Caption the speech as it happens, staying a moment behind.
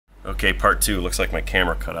Okay, part two. Looks like my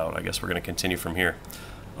camera cut out. I guess we're going to continue from here.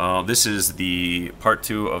 This is the part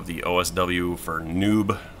two of the OSW for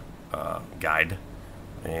noob guide.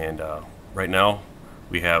 And right now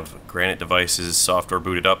we have Granite devices software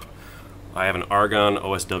booted up. I have an Argon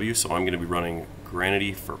OSW, so I'm going to be running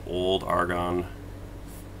Granity for old Argon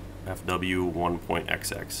FW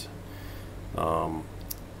 1.xx.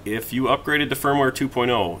 If you upgraded to firmware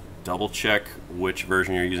 2.0, double check which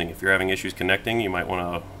version you're using. If you're having issues connecting, you might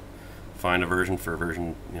want to find a version for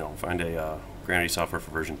version, find a Granity software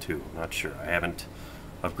for version 2. I'm not sure. I haven't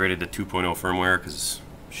upgraded to 2.0 firmware because,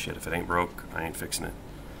 shit, if it ain't broke, I ain't fixing it.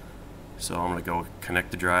 So I'm going to go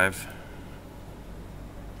connect the drive,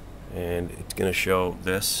 and it's going to show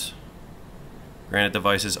this Granite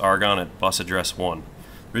devices Argon at bus address 1. The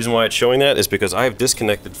reason why it's showing that is because I have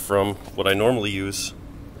disconnected from what I normally use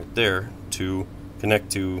right there to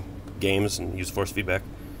connect to games and use force feedback.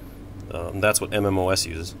 That's what MMOS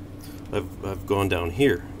uses. I've gone down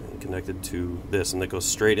here and connected to this, and that goes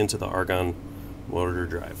straight into the Argon motor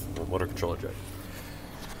drive, or motor controller drive.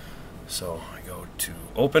 So I go to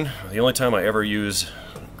open. The only time I ever use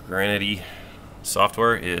Granity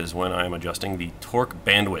software is when I'm adjusting the torque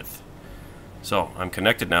bandwidth. So I'm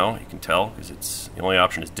connected now, you can tell, because it's the only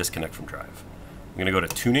option is disconnect from drive. I'm going to go to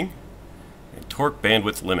tuning and torque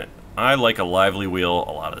bandwidth limit. I like a lively wheel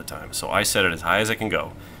a lot of the time, so I set it as high as I can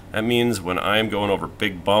go. That means when I'm going over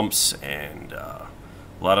big bumps and a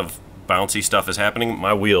lot of bouncy stuff is happening,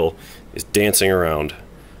 my wheel is dancing around,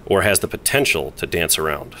 or has the potential to dance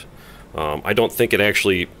around. I don't think it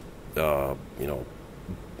actually,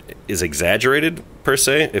 is exaggerated per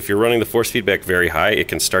se. If you're running the force feedback very high, it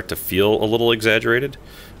can start to feel a little exaggerated.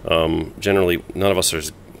 Generally, none of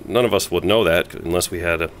us would know that unless we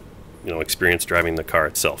had experience driving the car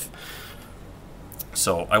itself.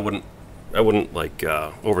 So I wouldn't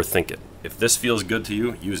overthink it. If this feels good to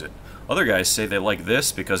you, use it. Other guys say they like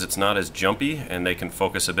this because it's not as jumpy and they can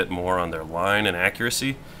focus a bit more on their line and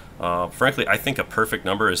accuracy. Frankly, I think a perfect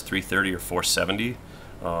number is 330 or 470.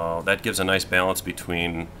 That gives a nice balance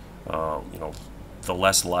between the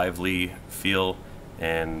less lively feel,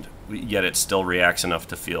 and yet it still reacts enough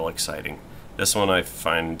to feel exciting. This one I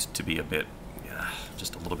find to be a bit,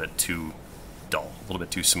 just a little bit too dull, a little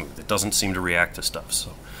bit too smooth. It doesn't seem to react to stuff.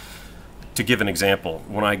 So, to give an example,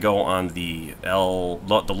 when I go on the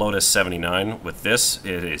Lotus 79 with this,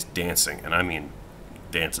 it is dancing, and I mean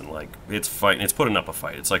dancing, like it's fighting. It's putting up a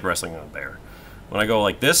fight. It's like wrestling on a bear. When I go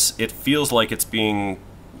like this, it feels like it's being,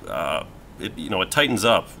 it tightens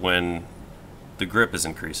up when the grip is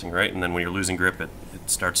increasing, right? And then when you're losing grip, it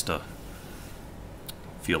starts to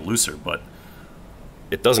feel looser, but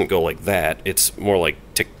it doesn't go like that. It's more like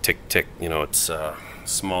tick, tick, tick. It's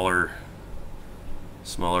smaller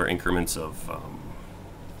increments of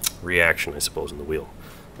reaction, I suppose, in the wheel.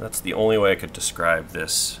 That's the only way I could describe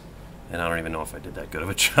this, and I don't even know if I did that good of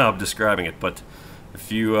a job describing it. But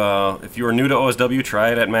if you are new to OSW,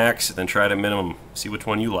 try it at max, then try it at minimum. See which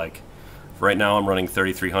one you like. Right now I'm running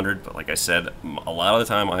 3300, but like I said, a lot of the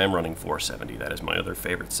time I am running 470. That is my other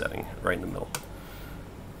favorite setting, right in the middle.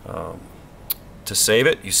 To save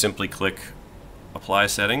it, you simply click Apply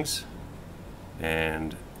Settings,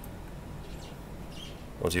 and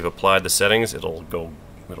once you've applied the settings, it'll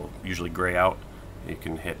usually gray out. You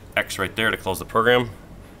can hit X right there to close the program,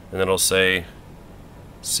 and then it'll say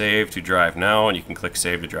Save to Drive Now, and you can click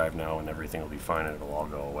Save to Drive Now, and everything will be fine, and it'll all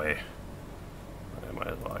go away. I might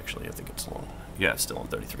as well, actually, I think it's long. Yeah, it's still on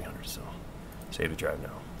 3300, so Save to Drive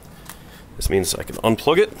Now. This means I can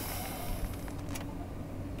unplug it,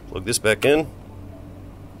 plug this back in.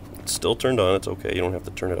 It's still turned on. It's okay. You don't have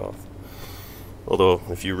to turn it off. Although,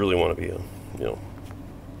 if you really want to be,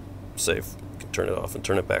 safe, you can turn it off and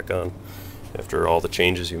turn it back on after all the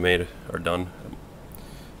changes you made are done.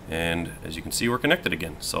 And as you can see, we're connected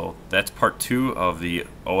again. So that's part 2 of the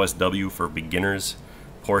OSW for beginners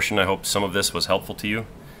portion. I hope some of this was helpful to you,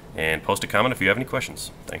 and post a comment if you have any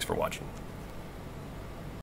questions. Thanks for watching.